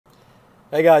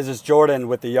Hey guys, it's Jordan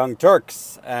with the Young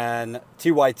Turks and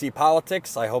TYT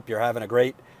Politics. I hope you're having a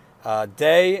great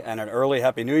day and an early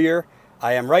Happy New Year.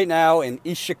 I am right now in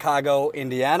East Chicago,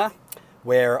 Indiana,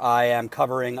 where I am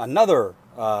covering another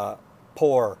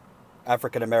poor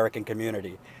African-American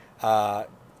community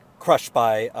crushed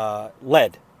by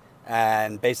lead,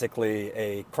 and basically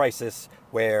a crisis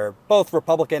where both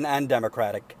Republican and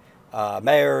Democratic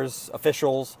mayors,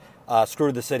 officials,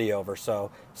 screwed the city over.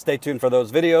 So stay tuned for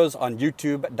those videos on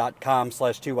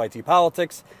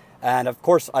youtube.com/TYTpolitics. And of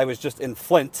course, I was just in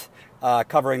Flint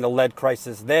covering the lead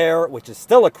crisis there, which is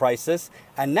still a crisis.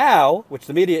 And now, which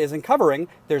the media isn't covering,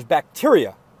 there's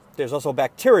bacteria. There's also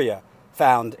bacteria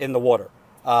found in the water.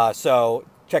 So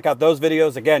check out those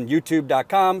videos. Again,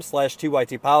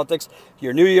 youtube.com/TYTpolitics.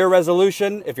 Your New Year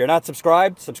resolution, if you're not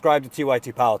subscribed, subscribe to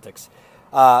TYT Politics.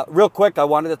 Real quick, I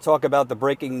wanted to talk about the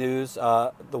breaking news.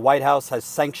 The White House has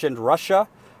sanctioned Russia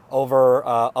over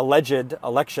alleged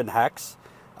election hacks.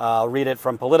 I'll read it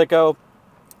from Politico.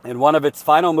 In one of its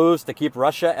final moves to keep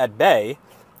Russia at bay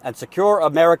and secure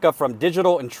America from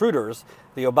digital intruders,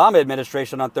 the Obama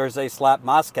administration on Thursday slapped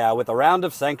Moscow with a round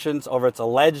of sanctions over its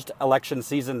alleged election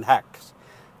season hacks.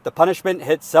 The punishment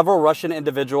hit several Russian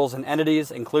individuals and entities,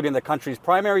 including the country's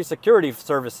primary security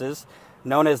services,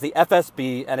 known as the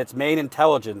FSB, and its main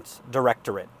intelligence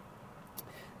directorate.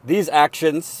 These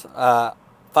actions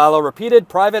follow repeated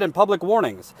private and public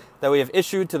warnings that we have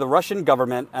issued to the Russian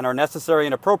government and are necessary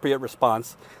and appropriate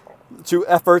response to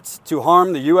efforts to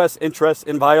harm the U.S. interests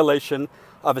in violation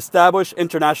of established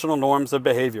international norms of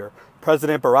behavior,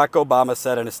 President Barack Obama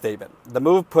said in a statement. The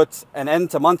move puts an end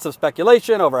to months of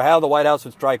speculation over how the White House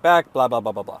would strike back, blah, blah,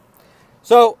 blah, blah, blah.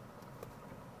 So,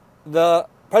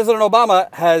 President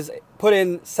Obama has put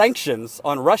in sanctions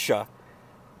on Russia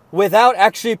without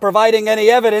actually providing any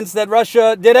evidence that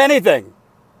Russia did anything.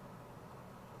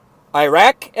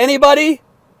 Iraq, anybody?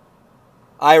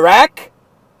 Iraq?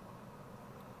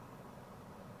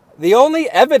 The only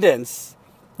evidence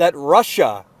that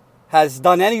Russia has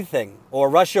done anything or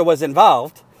Russia was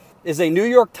involved is a New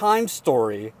York Times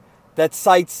story that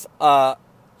cites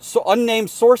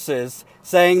unnamed sources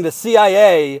saying the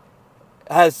CIA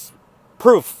has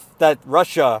proof that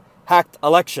Russia hacked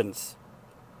elections.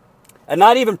 And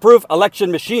not even proof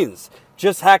election machines,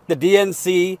 just hacked the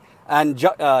DNC and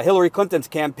Hillary Clinton's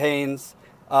campaign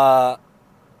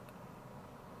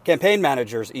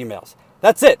managers' emails.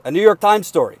 That's it, a New York Times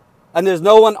story. And there's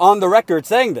no one on the record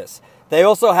saying this. They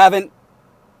also haven't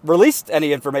released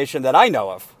any information that I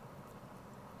know of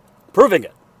proving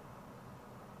it.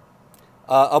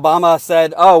 Obama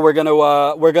said, "Oh,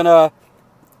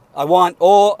 I want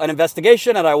an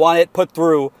investigation, and I want it put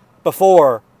through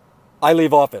before I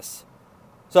leave office."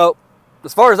 So,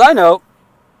 as far as I know,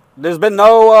 there's been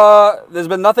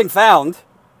nothing found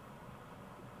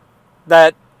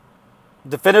that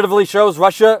definitively shows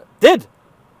Russia did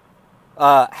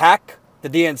hack the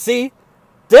DNC,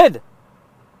 did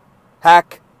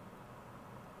hack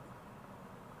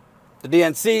the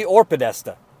DNC or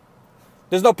Podesta.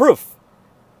 There's no proof.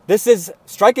 This is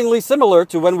strikingly similar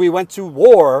to when we went to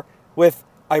war with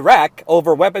Iraq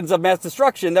over weapons of mass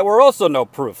destruction that were also no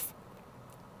proof.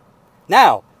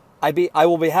 Now, I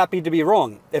will be happy to be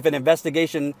wrong if an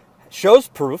investigation shows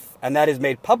proof, and that is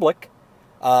made public,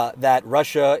 that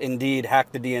Russia indeed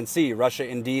hacked the DNC, Russia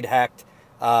indeed hacked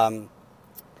John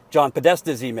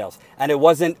Podesta's emails, and it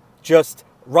wasn't just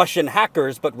Russian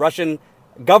hackers, but Russian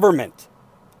government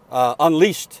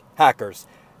unleashed hackers.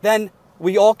 Then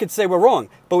we all could say we're wrong,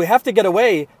 but we have to get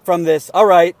away from this. All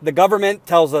right, the government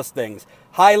tells us things.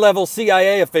 High-level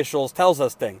CIA officials tells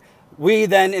us things. We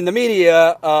then, in the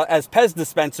media, as Pez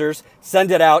dispensers,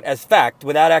 send it out as fact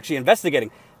without actually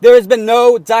investigating. There has been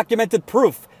no documented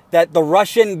proof that the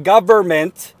Russian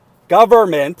government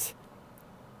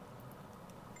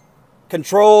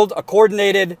controlled a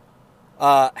coordinated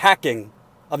hacking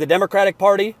of the Democratic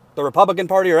Party, the Republican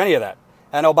Party, or any of that.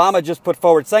 And Obama just put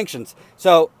forward sanctions.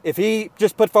 So if he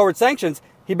just put forward sanctions,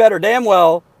 he better damn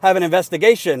well have an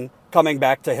investigation coming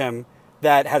back to him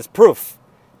that has proof.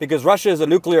 Because Russia is a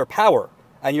nuclear power,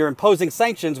 and you're imposing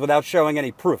sanctions without showing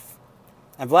any proof.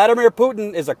 And Vladimir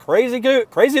Putin is a crazy dude.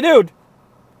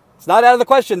 It's not out of the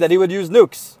question that he would use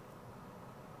nukes.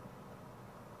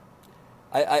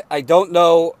 I don't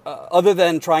know, other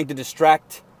than trying to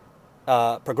distract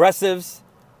progressives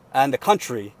and the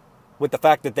country with the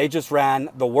fact that they just ran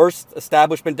the worst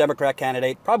establishment Democrat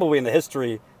candidate probably in the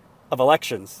history of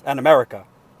elections in America.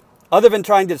 Other than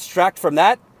trying to distract from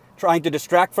that, trying to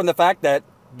distract from the fact that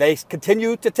they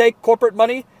continue to take corporate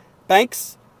money,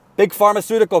 banks, big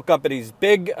pharmaceutical companies,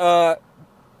 big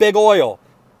oil,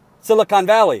 Silicon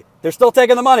Valley, they're still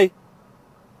taking the money.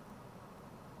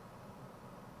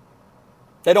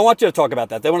 They don't want you to talk about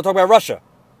that. They want to talk about Russia.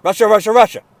 Russia, Russia,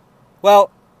 Russia.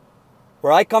 Well,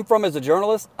 where I come from as a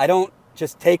journalist, I don't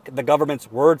just take the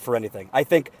government's word for anything. I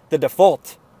think the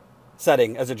default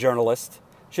setting as a journalist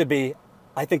should be,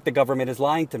 I think the government is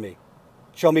lying to me.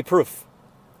 Show me proof.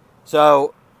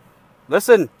 So,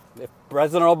 listen, if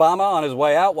President Obama on his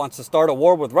way out wants to start a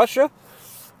war with Russia,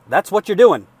 that's what you're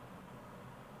doing.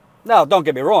 Now, don't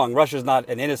get me wrong, Russia's not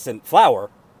an innocent flower.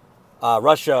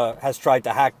 Russia has tried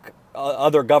to hack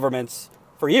other governments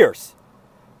for years.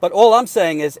 But all I'm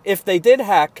saying is, if they did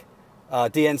hack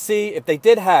DNC, if they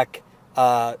did hack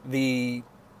the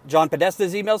John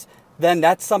Podesta's emails, then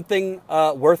that's something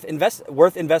worth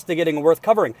investigating and worth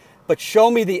covering. But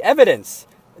show me the evidence.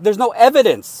 There's no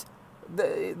evidence.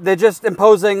 They're just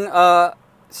imposing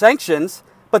sanctions,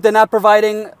 but they're not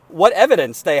providing what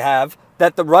evidence they have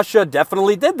that Russia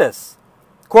definitely did this.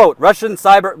 Quote, Russia's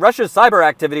cyber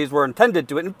activities were intended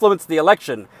to influence the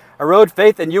election, erode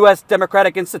faith in U.S.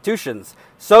 democratic institutions,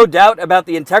 sow doubt about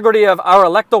the integrity of our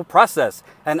electoral process,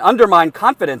 and undermine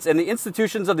confidence in the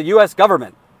institutions of the U.S.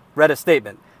 government, read a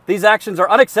statement. These actions are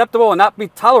unacceptable and not be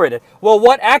tolerated. Well,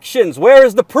 what actions? Where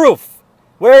is the proof?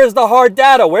 Where is the hard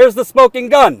data? Where's the smoking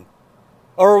gun?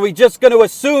 Or are we just going to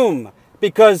assume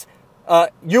because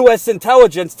U.S.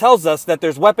 intelligence tells us that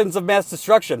there's weapons of mass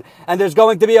destruction and there's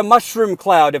going to be a mushroom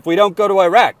cloud if we don't go to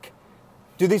Iraq?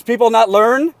 Do these people not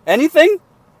learn anything?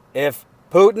 If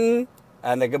Putin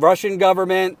and the Russian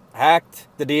government hacked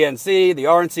the DNC, the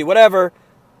RNC, whatever,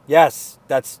 yes,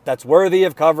 that's worthy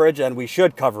of coverage and we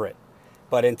should cover it.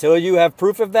 But until you have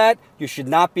proof of that, you should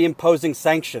not be imposing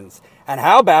sanctions. And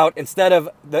how about, instead of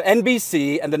the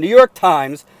NBC and the New York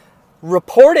Times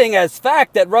reporting as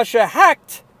fact that Russia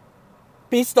hacked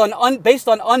based on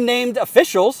unnamed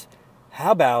officials,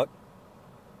 how about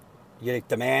you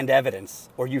demand evidence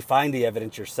or you find the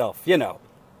evidence yourself? You know,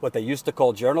 what they used to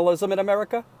call journalism in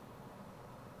America.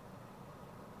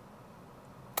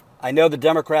 I know the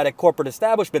Democratic corporate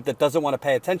establishment that doesn't want to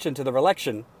pay attention to the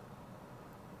election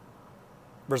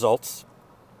results.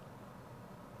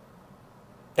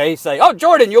 They say, oh,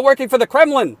 Jordan, you're working for the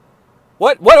Kremlin.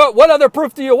 What other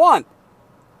proof do you want?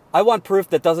 I want proof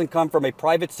that doesn't come from a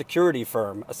private security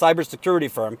firm, a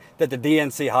cybersecurity firm that the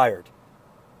DNC hired.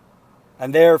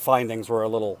 And their findings were a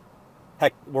little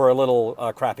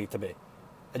crappy to me.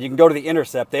 And you can go to The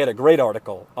Intercept. They had a great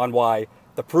article on why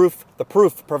the proof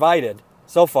provided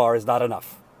so far is not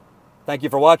enough. Thank you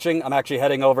for watching. I'm actually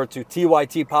heading over to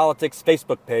TYT Politics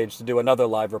Facebook page to do another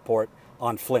live report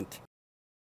on Flint.